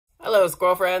Hello,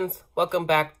 squirrel friends. Welcome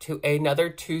back to another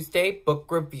Tuesday book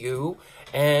review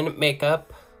and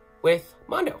makeup with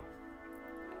Mondo.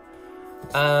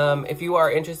 If you are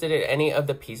interested in any of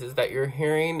the pieces that you're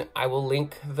hearing, I will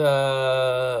link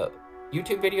the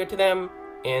YouTube video to them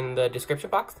in the description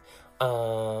box.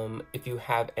 If you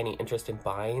have any interest in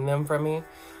buying them from me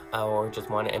or just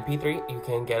want an MP3, you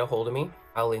can get a hold of me.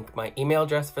 I'll link my email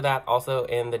address for that also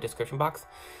in the description box.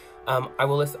 I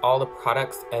will list all the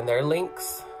products and their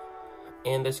links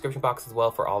in the description box as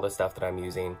well for all the stuff that I'm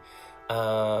using.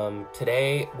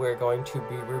 Today we're going to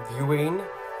be reviewing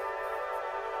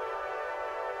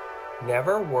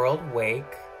Neverworld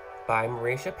Wake by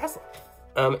Marisha Pessl.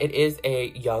 It is a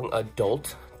young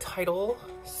adult title,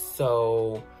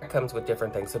 so it comes with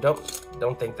different things. So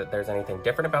don't think that there's anything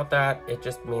different about that. It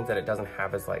just means that it doesn't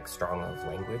have as like strong of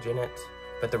language in it.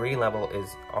 But the reading level is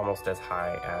almost as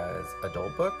high as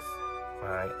adult books.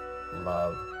 I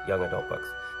love young adult books.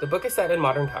 The book is set in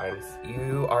modern times.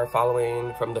 You are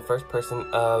following from the first person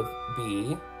of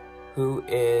B, who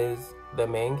is the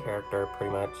main character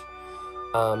pretty much.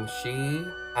 She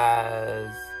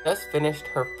has just finished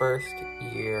her first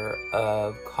year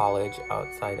of college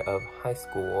outside of high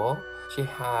school. She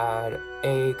had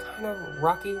a kind of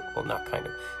rocky, well not kind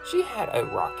of, she had a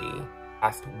rocky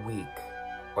last week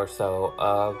or so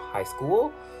of high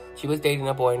school. She was dating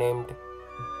a boy named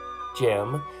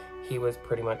Jim. He was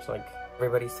pretty much like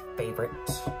everybody's favorite.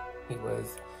 He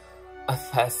was a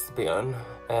thespian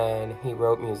and he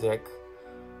wrote music,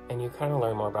 and you kind of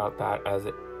learn more about that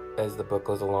as the book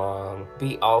goes along.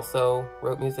 B also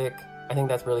wrote music. I think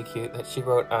that's really cute that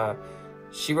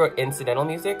she wrote incidental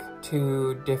music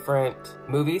to different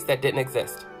movies that didn't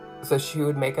exist. So she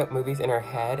would make up movies in her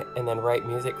head and then write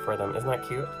music for them. Isn't that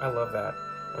cute? I love that.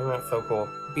 I think that's so cool.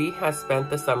 B has spent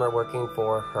the summer working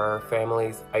for her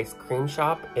family's ice cream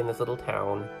shop in this little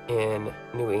town in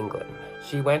New England.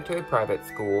 She went to a private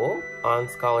school on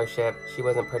scholarship. She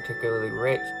wasn't particularly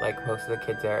rich like most of the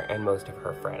kids there and most of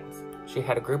her friends. She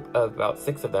had a group of about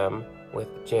 6 of them with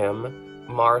Jim.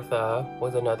 Martha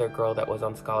was another girl that was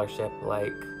on scholarship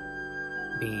like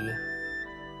B.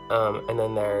 And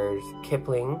then there's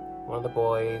Kipling, one of the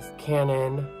boys,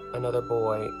 Cannon, another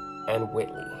boy, and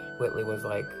Whitley. Whitley was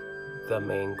like the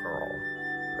main girl,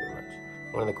 pretty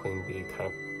much. One of the queen bee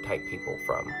kind of type people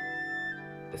from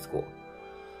the school.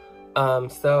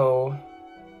 So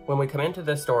when we come into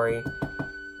this story,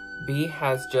 B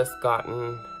has just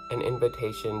gotten an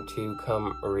invitation to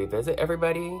come revisit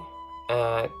everybody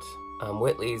at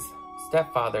Whitley's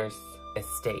stepfather's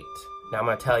estate. Now I'm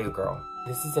gonna tell you, girl,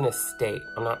 this is an estate.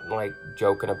 I'm not like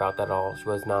joking about that at all. She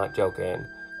was not joking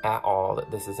at all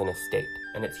that this is an estate.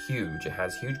 And it's huge. It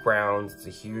has huge grounds. It's a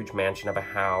huge mansion of a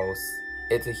house.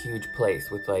 It's a huge place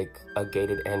with like a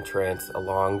gated entrance, a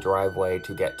long driveway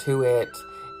to get to it.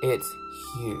 It's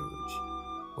huge,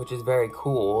 which is very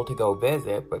cool to go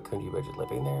visit, but couldn't you imagine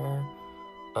living there?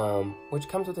 Which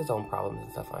comes with its own problems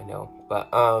and stuff, I know.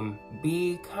 But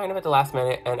B, kind of at the last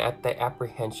minute and at the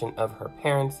apprehension of her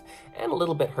parents and a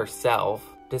little bit herself,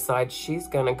 decides she's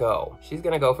gonna go. She's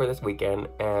gonna go for this weekend,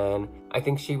 and I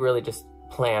think she really just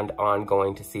planned on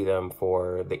going to see them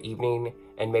for the evening,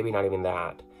 and maybe not even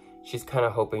that. She's kind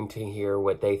of hoping to hear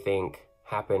what they think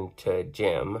happened to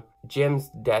Jim. Jim's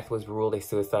death was ruled a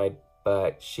suicide,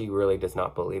 but she really does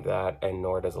not believe that, and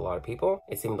nor does a lot of people.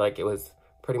 It seemed like it was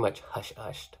pretty much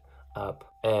hush-hushed up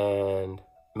and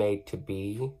made to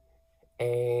be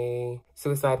a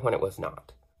suicide when it was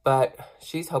not. But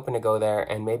she's hoping to go there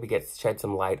and maybe shed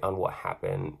some light on what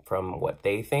happened from what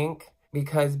they think.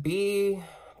 Because B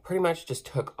pretty much just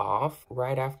took off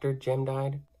right after Jim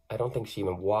died. I don't think she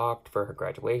even walked for her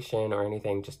graduation or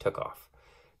anything, just took off.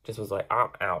 Just was like, I'm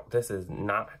out.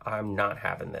 I'm not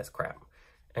having this crap.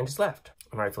 And just left.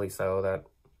 Rightfully so.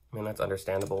 That's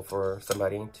understandable for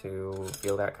somebody to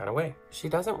feel that kind of way. She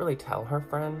doesn't really tell her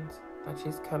friends that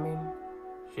she's coming.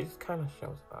 She just kind of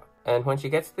shows up. And when she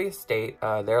gets to the estate,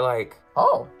 they're like,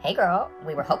 "Oh, hey girl,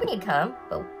 we were hoping you'd come,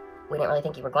 but we didn't really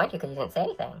think you were going to because you didn't say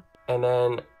anything." And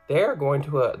then they're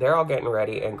all getting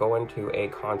ready and going to a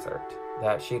concert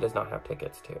that she does not have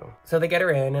tickets to. So they get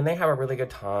her in and they have a really good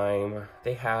time.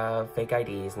 They have fake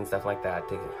IDs and stuff like that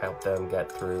to help them get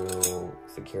through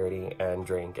security and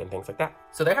drink and things like that.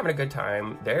 So they're having a good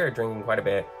time. They're drinking quite a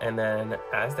bit. And then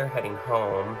as they're heading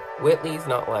home, Whitley's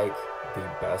not like the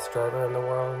best driver in the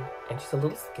world, and she's a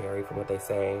little scary from what they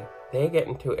say. They get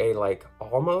into a like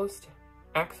almost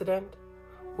accident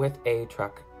with a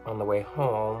truck on the way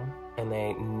home, and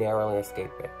they narrowly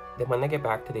escape it. Then when they get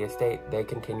back to the estate, they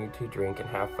continue to drink and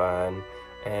have fun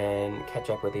and catch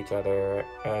up with each other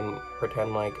and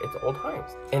pretend like it's old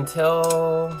times.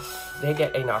 Until they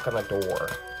get a knock on the door.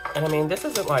 And I mean, this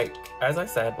isn't like, as I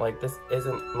said, like this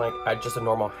isn't like just a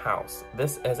normal house.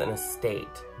 This is an estate.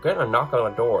 Getting a knock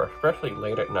on a door, especially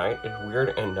late at night, is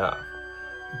weird enough.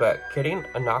 But getting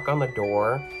a knock on the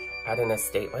door at an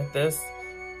estate like this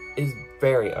is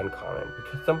very uncommon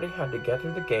because somebody had to get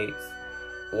through the gates,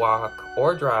 walk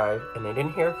or drive, and they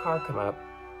didn't hear a car come up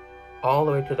all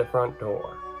the way to the front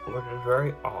door, which is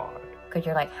very odd. Because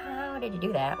you're like, how did you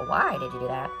do that? Why did you do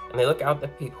that? And they look out the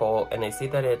peephole and they see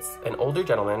that it's an older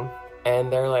gentleman,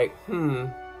 and they're like,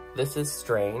 this is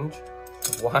strange.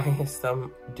 Why is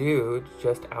some dude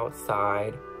just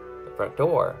outside the front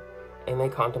door? And they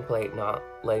contemplate not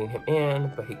letting him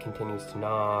in, but he continues to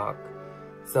knock.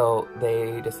 So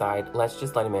they decide, let's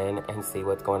just let him in and see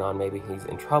what's going on. Maybe he's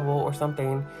in trouble or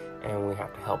something, and we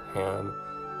have to help him.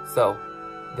 So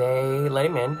they let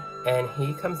him in, and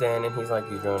he comes in, and he's like,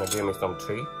 "You gonna give me some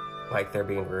tea?" Like they're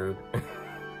being rude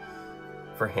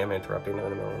for him interrupting them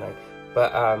in the middle of the night.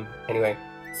 But anyway,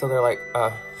 so they're like,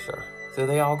 sure. So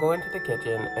they all go into the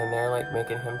kitchen, and they're like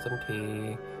making him some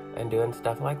tea and doing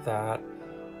stuff like that,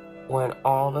 when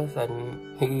all of a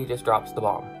sudden he just drops the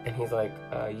bomb. And he's like,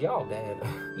 y'all dead.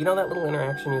 You know that little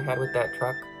interaction you had with that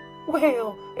truck?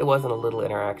 Well, it wasn't a little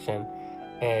interaction,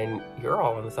 and you're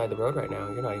all on the side of the road right now.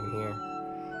 You're not even here.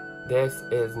 This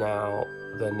is now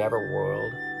the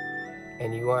Neverworld,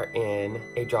 and you are in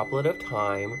a droplet of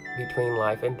time between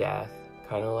life and death,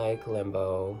 kind of like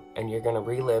limbo, and you're gonna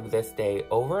relive this day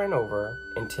over and over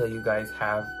until you guys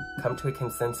have come to a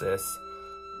consensus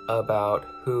about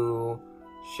who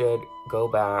should go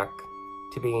back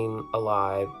to being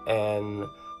alive, and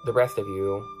the rest of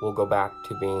you will go on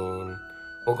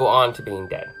to being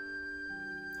dead.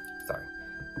 Sorry.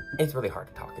 It's really hard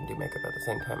to talk and do makeup at the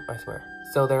same time, I swear.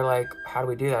 So they're like, how do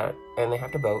we do that? And they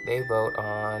have to vote. They vote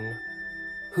on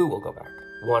who will go back.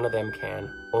 One of them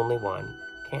can. Only one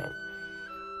can.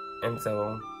 And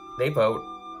so they vote,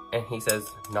 and he says,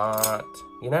 not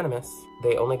unanimous.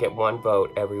 They only get one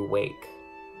vote every wake,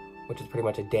 which is pretty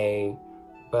much a day.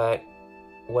 But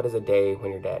what is a day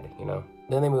when you're dead, you know?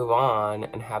 Then they move on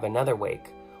and have another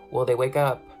wake. Well, they wake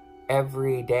up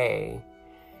every day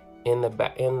in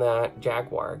the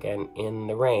Jaguar again, in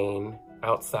the rain,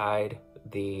 outside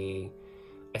the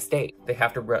estate. They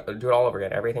have to do it all over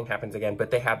again. Everything happens again,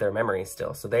 but they have their memories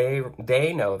still. So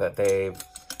they know that they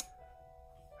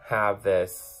have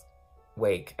this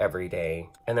wake every day.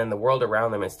 And then the world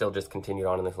around them is still just continued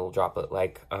on in this little droplet,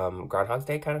 like Groundhog's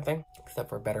Day kind of thing, except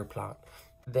for a better plot.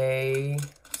 They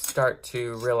start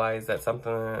to realize that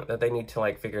that they need to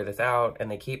like figure this out, and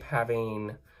they keep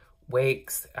having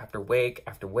wakes after wake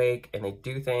after wake, and they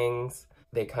do things.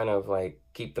 They kind of like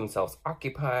keep themselves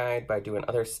occupied by doing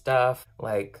other stuff,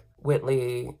 like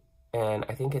Whitley and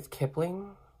I think it's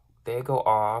Kipling. They go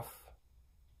off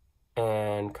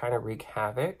and kind of wreak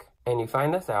havoc, and you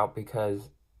find this out because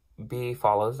B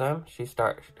follows them.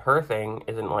 Her thing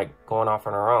isn't like going off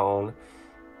on her own,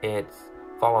 it's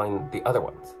following the other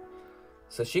ones.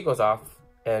 So she goes off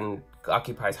and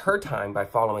occupies her time by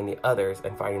following the others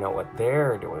and finding out what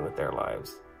they're doing with their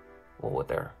lives. Well, with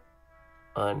their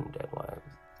undead lives.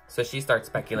 So she starts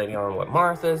speculating on what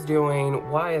Martha's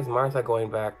doing. Why is Martha going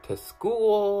back to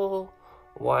school?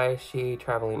 Why is she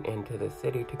traveling into the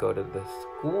city to go to this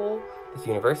school, this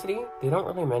university? They don't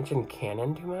really mention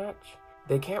canon too much.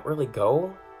 They can't really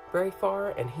go very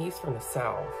far, and he's from the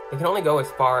south. They can only go as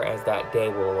far as that day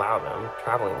will allow them,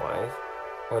 traveling wise,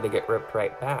 or they get ripped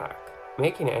right back.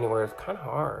 Making it anywhere is kind of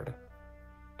hard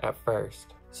at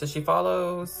first. So she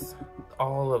follows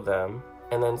all of them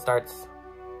and then starts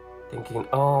thinking,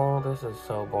 oh, this is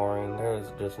so boring.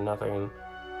 There's just nothing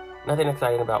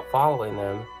exciting about following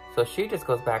them. So she just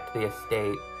goes back to the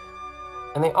estate,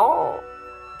 and they all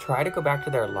try to go back to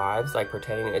their lives, like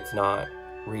pretending it's not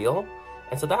real.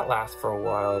 And so that lasts for a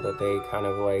while, that they kind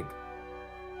of like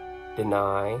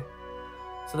deny.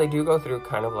 So they do go through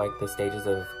kind of like the stages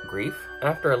of grief.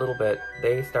 After a little bit,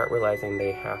 they start realizing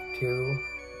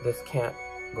this can't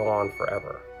go on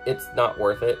forever. It's not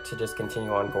worth it to just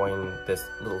continue on going this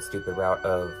little stupid route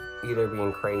of either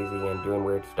being crazy and doing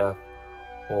weird stuff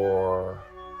or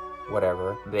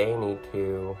whatever. They need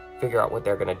to figure out what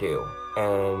they're gonna do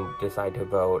and decide to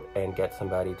vote and get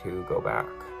somebody to go back.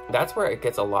 That's where it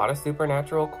gets a lot of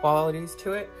supernatural qualities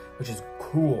to it, which is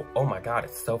cool. Oh my God,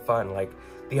 it's so fun. Like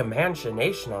the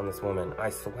imagination on this woman, I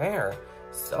swear,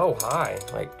 so high.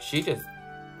 Like she thinks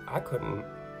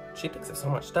of so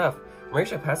much stuff.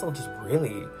 Marisha Pessl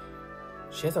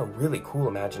she has a really cool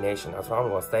imagination. That's what I'm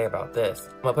gonna say about this.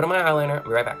 I'm gonna put on my eyeliner, I'll be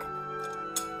right back.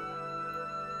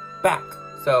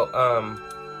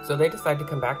 So they decide to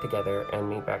come back together and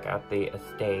meet back at the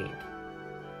estate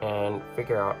and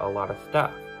figure out a lot of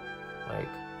stuff. Like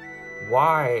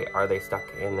Why are they stuck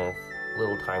in this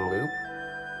little time loop?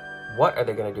 What are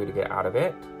they going to do to get out of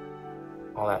it?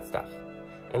 All that stuff.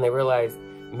 And they realize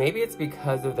maybe it's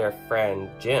because of their friend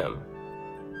Jim.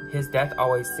 His death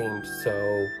always seemed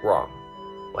so wrong.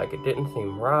 Like, it didn't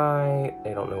seem right.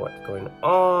 They don't know what's going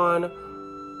on.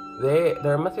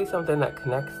 There must be something that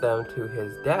connects them to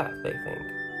his death, they think.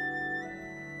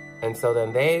 And so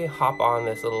then they hop on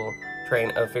this little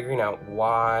train of figuring out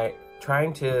why,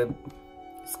 trying to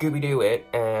Scooby-Doo it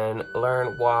and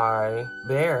learn why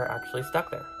they're actually stuck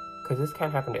there. Because this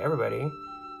can't happen to everybody.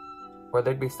 Or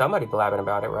there'd be somebody blabbing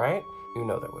about it, right? You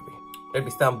know there would be. There'd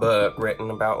be some book written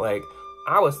about, like,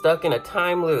 I was stuck in a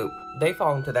time loop. They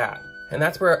fall into that. And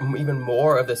that's where even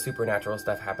more of the supernatural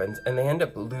stuff happens. And they end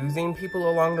up losing people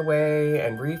along the way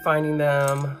and refinding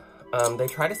them. They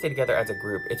try to stay together as a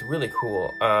group. It's really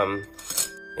cool.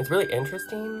 It's really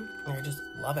interesting. I just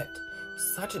love it.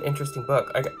 Such an interesting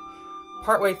book.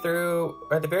 Partway through,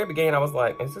 or at the very beginning, I was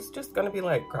like, is this just gonna be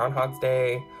like Groundhog's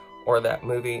Day or that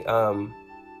movie,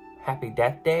 Happy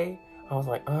Death Day? I was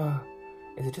like,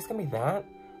 is it just gonna be that?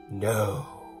 No.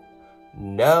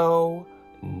 No.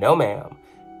 No, ma'am.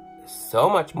 So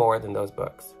much more than those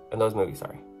books. And those movies,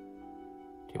 sorry.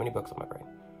 Too many books on my brain.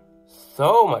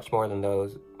 So much more than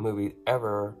those movies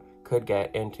ever could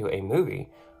get into a movie.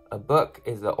 A book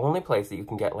is the only place that you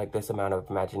can get like this amount of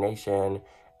imagination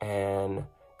and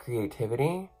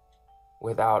creativity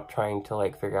without trying to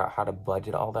like figure out how to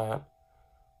budget all that.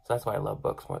 So that's why I love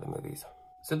books more than movies.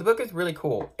 So the book is really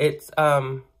cool. It's,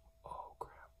 oh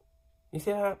crap. You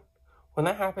see that? When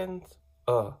that happens,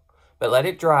 but let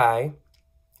it dry.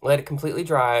 Let it completely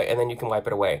dry, and then you can wipe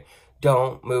it away.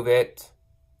 Don't move it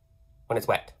when it's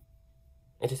wet.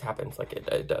 It just happens like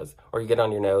it does. Or you get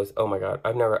on your nose. Oh my God,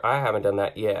 I haven't done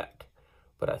that yet.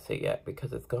 But I say yet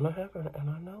because it's gonna happen, and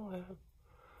I know it.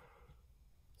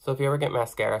 So if you ever get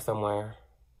mascara somewhere,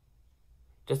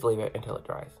 just leave it until it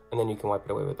dries, and then you can wipe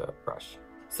it away with a brush.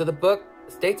 So the book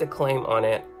states a claim on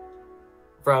it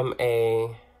from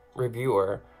a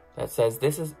reviewer that says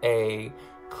this is a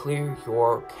clear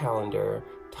your calendar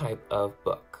type of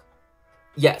book.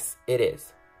 Yes, it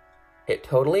is. It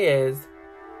totally is.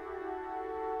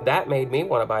 That made me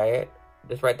want to buy it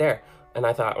just right there. And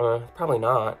I thought, probably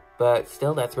not. But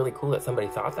still, that's really cool that somebody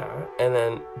thought that. And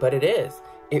then, but it is.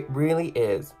 It really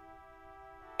is.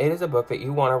 It is a book that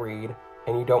you want to read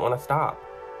and you don't want to stop.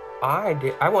 I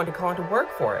wanted to call into work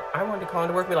for it. I wanted to call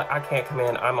into work and be like, I can't come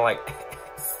in. I'm like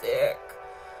sick.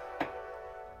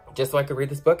 Just so I could read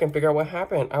this book and figure out what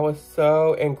happened. I was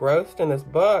so engrossed in this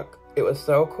book. It was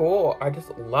so cool. I just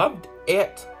loved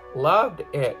it. Loved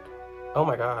it. Oh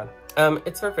my God.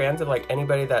 It's for fans of like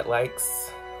anybody that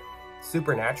likes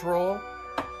supernatural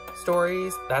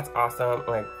stories. That's awesome.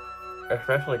 Like,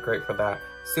 especially great for that.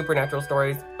 Supernatural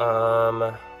stories.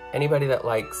 Anybody that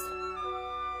likes,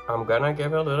 I'm gonna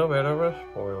give a little bit of a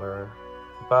spoiler,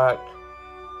 but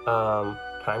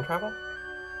time travel?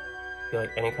 If you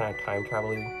like any kind of time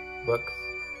traveling books,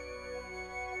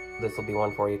 this will be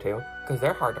one for you too, because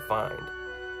they're hard to find.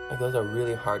 Like, those are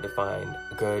really hard to find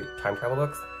good time travel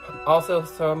books. Also,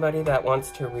 somebody that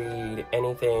wants to read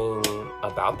anything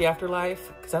about the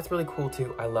afterlife, because that's really cool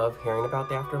too. I love hearing about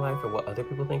the afterlife and what other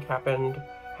people think happens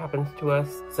to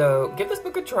us. So give this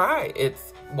book a try.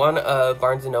 It's one of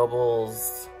Barnes &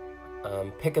 Noble's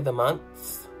pick of the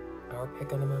months, our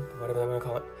pick of the month, whatever I'm gonna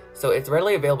call it. So it's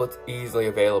readily available. It's easily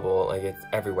available. Like, it's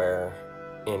everywhere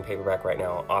in paperback right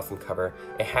now. Awesome cover.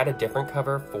 It had a different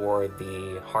cover for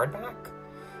the hardback,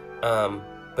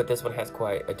 but this one has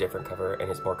quite a different cover and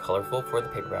it's more colorful for the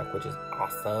paperback, which is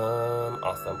awesome.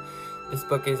 Awesome. This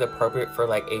book is appropriate for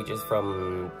like ages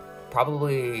from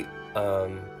probably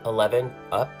 11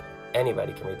 up.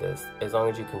 Anybody can read this as long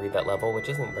as you can read that level, which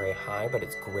isn't very high, but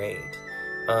it's great.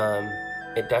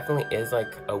 It definitely is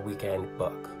like a weekend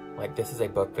book. Like, this is a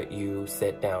book that you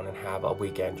sit down and have a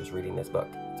weekend just reading this book.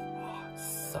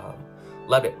 It's awesome.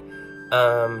 Loved it.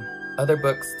 Other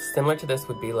books similar to this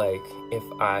would be like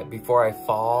Before I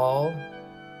Fall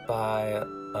by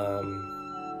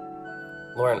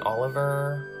Lauren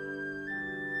Oliver.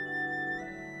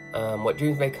 What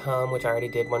Dreams May Come, which I already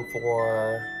did one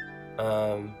for.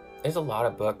 There's a lot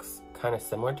of books kind of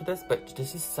similar to this, but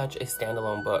this is such a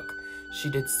standalone book. She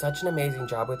did such an amazing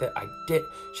job with it.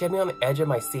 She had me on the edge of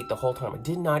my seat the whole time. I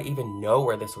did not even know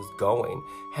where this was going.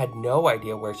 Had no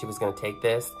idea where she was going to take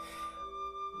this.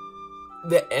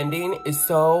 The ending is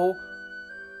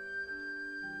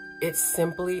it's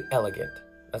simply elegant.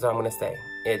 That's what I'm going to say.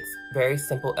 It's very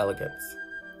simple elegance.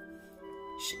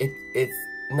 It's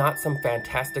not some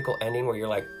fantastical ending where you're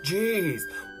like, geez,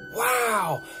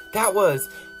 wow, that was...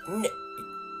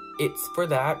 it's for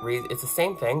that reason. It's the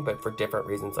same thing, but for different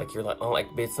reasons. Like, you're like, oh, like,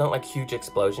 it's not like huge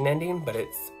explosion ending, but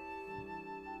it's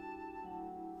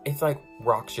like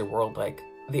rocks your world. Like,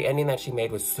 the ending that she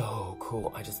made was so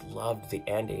cool. I just loved the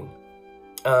ending.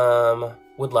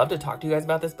 Would love to talk to you guys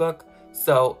about this book.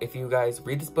 So if you guys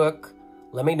read this book,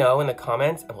 let me know in the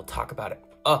comments and we'll talk about it.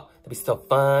 Oh, that'd be so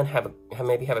fun.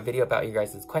 Maybe have a video about you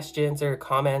guys' questions or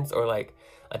comments, or like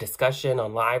a discussion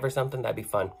on live or something. That'd be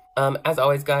fun. As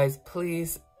always, guys,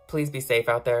 please be safe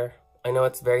out there. I know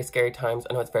it's very scary times.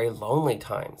 I know it's very lonely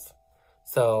times.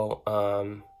 So,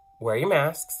 wear your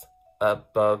masks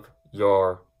above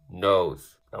your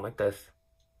nose. Not like this.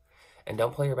 And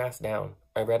don't pull your mask down.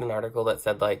 I read an article that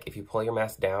said, like, if you pull your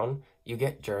mask down, you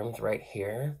get germs right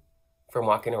here from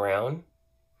walking around.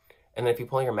 And then if you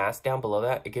pull your mask down below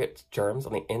that, it gets germs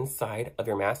on the inside of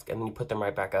your mask, and then you put them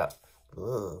right back up.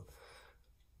 Ugh.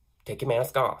 Take your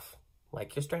mask off.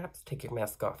 Like your straps, take your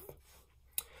mask off.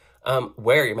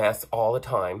 Wear your mask all the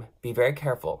time. Be very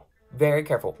careful. Very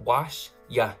careful. Wash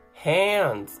your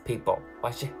hands, people.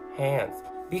 Wash your hands.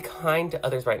 Be kind to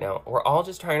others right now. We're all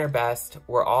just trying our best.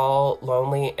 We're all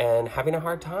lonely and having a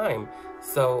hard time.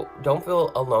 So don't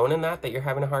feel alone in that you're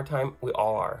having a hard time. We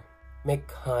all are. Make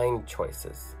kind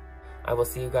choices. I will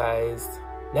see you guys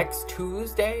next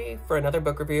Tuesday for another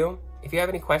book review. If you have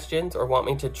any questions or want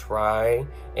me to try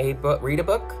a book, read a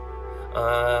book,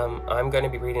 I'm going to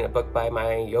be reading a book by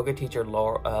my yoga teacher,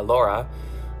 Laura,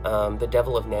 The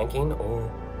Devil of Nanking. Oh,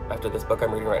 after this book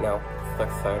I'm reading right now. So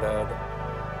excited.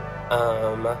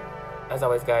 As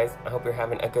always, guys, I hope you're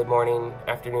having a good morning,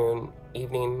 afternoon,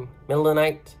 evening, middle of the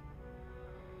night.